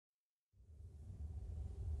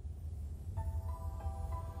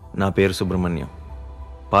నా పేరు సుబ్రహ్మణ్యం.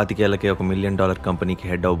 25 ఏళ్ళకే $1 మిలియన్ కంపెనీకి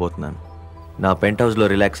హెడ్ అవ్వబోతున్నాను. నా పెంట్ హౌస్లో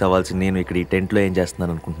రిలాక్స్ అవ్వాల్సి నేను ఇక్కడ ఈ టెంట్లో ఏం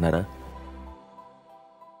చేస్తున్నాను అనుకుంటున్నారా?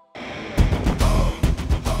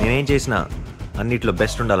 నేనేం చేసినా అన్నిట్లో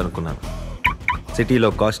బెస్ట్ ఉండాలనుకున్నాను. సిటీలో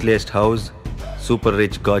costliest house, super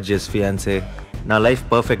rich gorgeous ఫియాన్సే, నా లైఫ్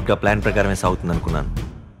పర్ఫెక్ట్గా ప్లాన్ ప్రకారమే సాగుతుంది అనుకున్నాను.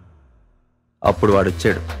 అప్పుడు వాడు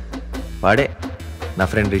వచ్చాడు. వాడే నా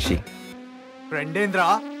ఫ్రెండ్ రిషి. ఫ్రెండ్ ఏంద్రా?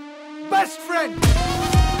 Best friend.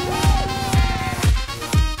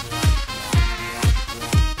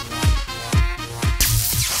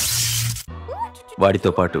 వాడితో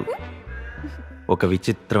పాటు ఒక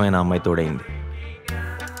విచిత్రమైన అమ్మాయి తోడైంది.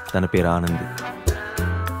 తన పేరు ఆనంది.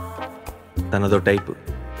 తనదో టైపు.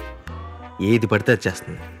 ఏది పడితే అది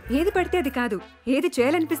చేస్తుంది. ఏది పడితే అది కాదు, ఏది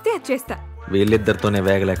చేయాలనిపిస్తే అది చేస్తా. వీళ్ళిద్దరితోనే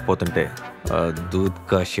వేగలేకపోతుంటే దూద్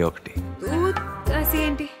కాశీ ఒకటి. దూద్ కాశీ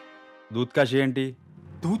ఏంటి? దూద్ కాశీ ఏంటి?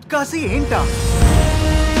 దూద్ కాశీ ఏంటా?